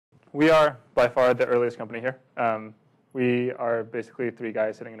We are by far the earliest company here. We are basically 3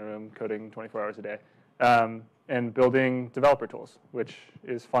 guys sitting in a room coding 24 hours a day and building developer tools, which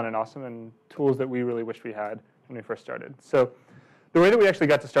is fun and awesome, and tools that we really wished we had when we first started. So the way that we actually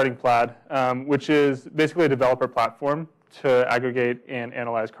got to starting Plaid, which is basically a developer platform to aggregate and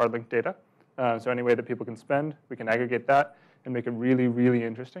analyze card-linked data. So any way that people can spend, we can aggregate that and make it really, really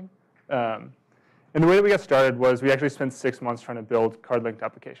interesting. And the way that we got started was we actually spent 6 months trying to build card-linked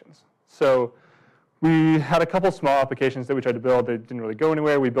applications. So we had a couple small applications that we tried to build that didn't really go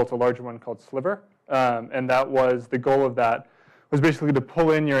anywhere. We built a larger one called Sliver, and that was the goal of that was basically to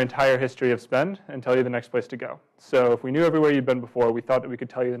pull in your entire history of spend and tell you the next place to go. So if we knew everywhere you'd been before, we thought that we could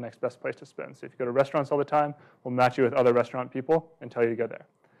tell you the next best place to spend. So if you go to restaurants all the time, we'll match you with other restaurant people and tell you to go there.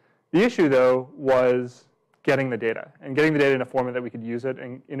 The issue, though, was getting the data and getting the data in a format that we could use it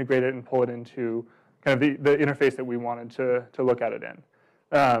and integrate it and pull it into kind of the interface that we wanted to look at it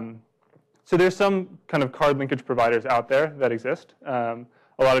in. So there's some kind of card linkage providers out there that exist. A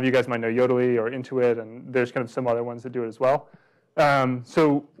lot of you guys might know Yodlee or Intuit, and there's kind of some other ones that do it as well.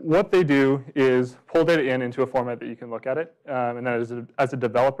 So what they do is pull data into a format that you can look at it, and then as a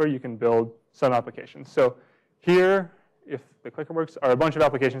developer, you can build some applications. So here, if the clicker works, are a bunch of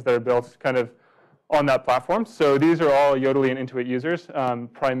applications that are built kind of on that platform. So these are all Yodlee and Intuit users,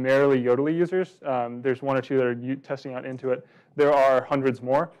 primarily Yodlee users. There's 1 or 2 that are testing out Intuit. There are hundreds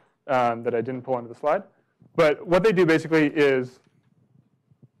more that I didn't pull onto the slide. But what they do basically is,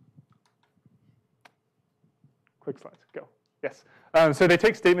 quick slides, go. Yes. So they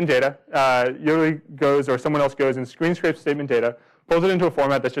take statement data. Yodlee goes, or someone else goes and screen scrapes statement data, pulls it into a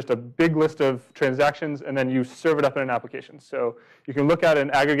format that's just a big list of transactions, and then you serve it up in an application. So you can look at an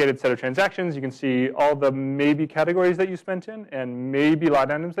aggregated set of transactions. You can see all the maybe categories that you spent in and maybe line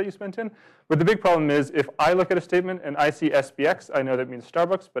items that you spent in. But the big problem is if I look at a statement and I see SBX, I know that means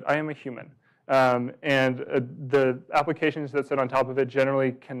Starbucks, but I am a human. The applications that sit on top of it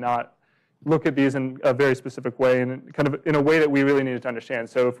generally cannot look at these in a very specific way and kind of in a way that we really needed to understand.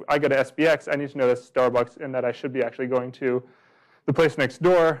 So if I go to SBX, I need to know that's Starbucks and that I should be actually going to the place next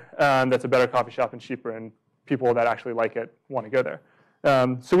door that's a better coffee shop and cheaper, and people that actually like it want to go there.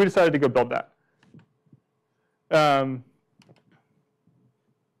 So we decided to go build that.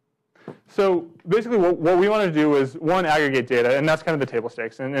 So basically what we wanted to do was, 1, aggregate data, and that's kind of the table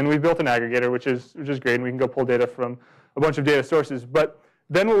stakes. And we built an aggregator, which is great, and we can go pull data from a bunch of data sources. But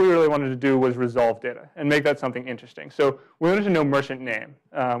then what we really wanted to do was resolve data and make that something interesting. So we wanted to know merchant name,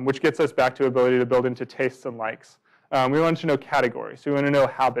 which gets us back to ability to build into tastes and likes. We wanted to know categories. So we wanted to know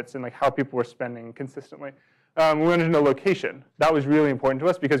habits and like how people were spending consistently. We wanted to know location. That was really important to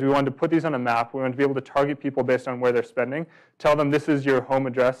us because we wanted to put these on a map. We wanted to be able to target people based on where they're spending, tell them this is your home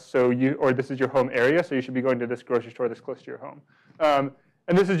address, or this is your home area, so you should be going to this grocery store that's close to your home.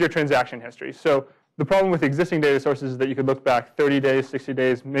 And this is your transaction history. So the problem with existing data sources is that you could look back 30 days, 60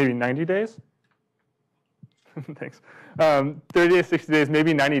 days, maybe 90 days. Thanks. 30 days, 60 days,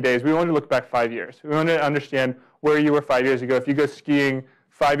 maybe 90 days. We wanted to look back 5 years. We wanted to understand where you were 5 years ago. If you go skiing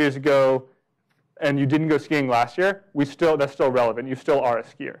 5 years ago and you didn't go skiing last year, that's still relevant. You still are a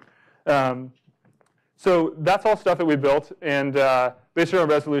skier. So that's all stuff that we built. And based on our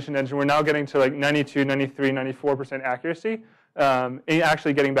resolution engine, we're now getting to like 92, 93, 94% accuracy, and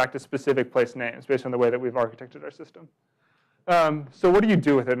actually getting back to specific place names based on the way that we've architected our system. So what do you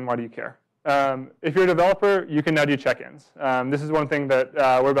do with it and why do you care? If you're a developer, you can now do check-ins. This is one thing that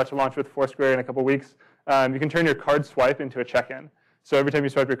we're about to launch with Foursquare in a couple weeks. You can turn your card swipe into a check-in. So every time you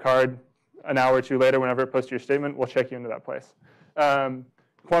swipe your card, an hour or 2 later, whenever it posts your statement, we'll check you into that place.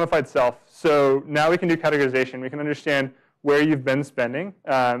 Quantified self. So now we can do categorization. We can understand where you've been spending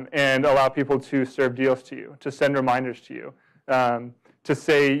and allow people to serve deals to you, to send reminders to you, to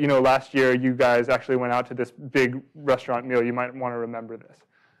say, last year you guys actually went out to this big restaurant meal. You might want to remember this.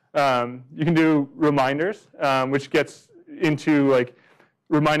 You can do reminders, which gets into like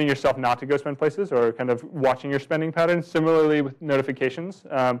reminding yourself not to go spend places or kind of watching your spending patterns. Similarly with notifications,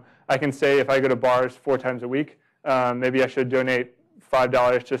 I can say if I go to bars 4 times a week, maybe I should donate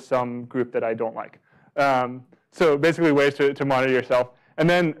 $5 to some group that I don't like. So basically ways to monitor yourself. And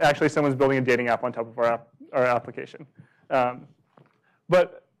then actually someone's building a dating app on top of our application.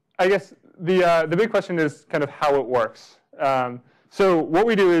 But I guess the big question is kind of how it works. So what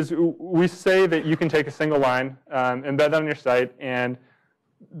we do is we say that you can take a single line, embed that on your site, and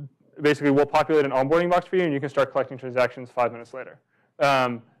basically we'll populate an onboarding box for you, and you can start collecting transactions 5 minutes later.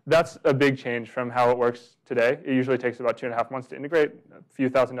 That's a big change from how it works today. It usually takes about 2.5 months to integrate, a few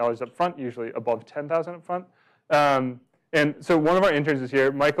 $1,000s up front, usually above $10,000 up front. And so one of our interns is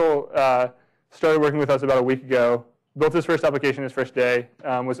here. Michael started working with us about a week ago. built his first application his first day,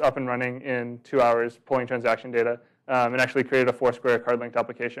 was up and running in 2 hours, pulling transaction data, and actually created a Foursquare card-linked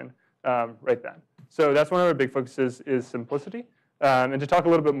application right then. So that's one of our big focuses is simplicity. And to talk a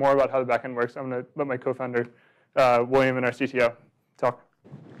little bit more about how the backend works, I'm going to let my co-founder, William, and our CTO talk.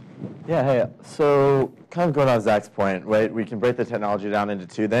 Yeah, hey, so kind of going on Zach's point, right, we can break the technology down into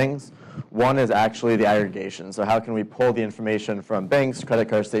two things. One is actually the aggregation. So how can we pull the information from banks, credit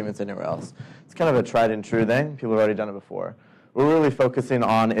card statements, anywhere else? It's kind of a tried and true thing. People have already done it before. What we're really focusing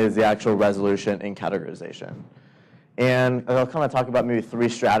on is the actual resolution and categorization. And I'll kind of talk about maybe three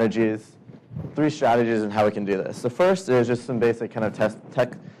strategies and how we can do this. The first is just some basic kind of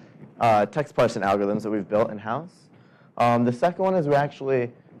text parsing algorithms that we've built in-house. The second one is we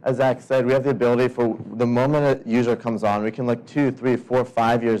actually, as Zach said, we have the ability for the moment a user comes on, we can look 2, 3, 4,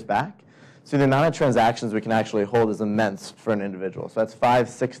 5 years back. So the amount of transactions we can actually hold is immense for an individual. So that's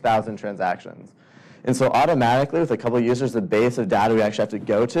 5,000, 6,000 transactions. And so automatically, with a couple of users, the base of data we actually have to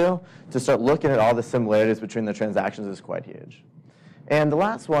go to start looking at all the similarities between the transactions is quite huge. And the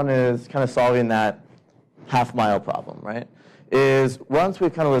last one is kind of solving that half-mile problem, right? Is once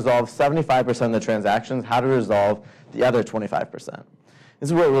we've kind of resolved 75% of the transactions, how to resolve the other 25%. This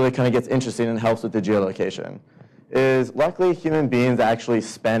is where it really kind of gets interesting and helps with the geolocation. Is luckily human beings actually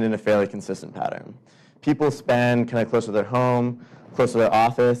spend in a fairly consistent pattern. People spend kind of close to their home, close to their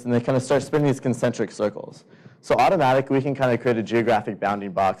office, and they kind of start spinning these concentric circles. So automatically, we can kind of create a geographic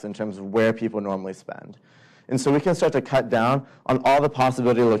bounding box in terms of where people normally spend. And so we can start to cut down on all the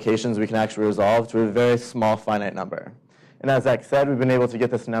possibility locations we can actually resolve to a very small finite number. And as Zach said, we've been able to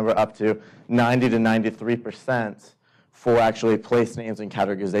get this number up to 90 to 93% for actually place names and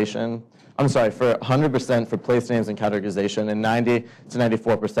categorization. I'm sorry, for 100% for place names and categorization, and 90 to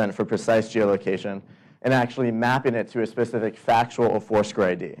 94% for precise geolocation, and actually mapping it to a specific factual or Foursquare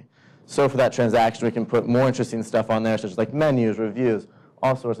ID. So for that transaction, we can put more interesting stuff on there, such as like menus, reviews,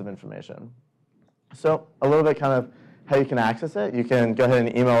 all sorts of information. So a little bit kind of how you can access it. You can go ahead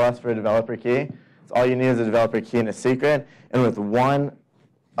and email us for a developer key. So all you need is a developer key and a secret. And with one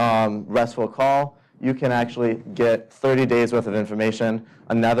RESTful call, you can actually get 30 days worth of information.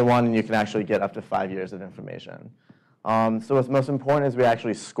 Another one, and you can actually get up to 5 years of information. So what's most important is we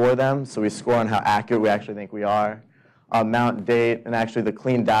actually score them. So we score on how accurate we actually think we are, amount, date, and actually the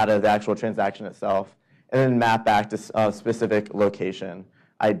clean data of the actual transaction itself, and then map back to a specific location,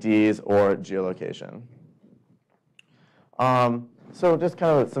 IDs or geolocation. So just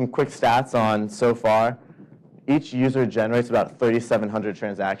kind of some quick stats on so far. Each user generates about 3,700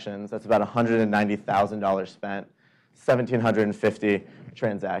 transactions. That's about $190,000 spent, 1,750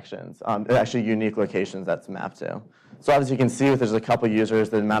 transactions. Actually, unique locations that's mapped to. So obviously, you can see if there's a couple users,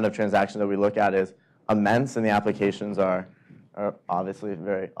 the amount of transactions that we look at is immense, and the applications are obviously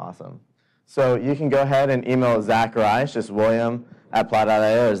very awesome. So you can go ahead and email Zach or I, it's just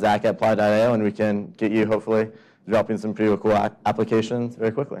william@plow.io or zach@plow.io, and we can get you, hopefully, developing some pretty cool applications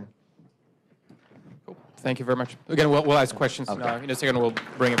very quickly. Cool. Thank you very much. Again, we'll ask questions in a second. We'll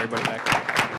bring everybody back.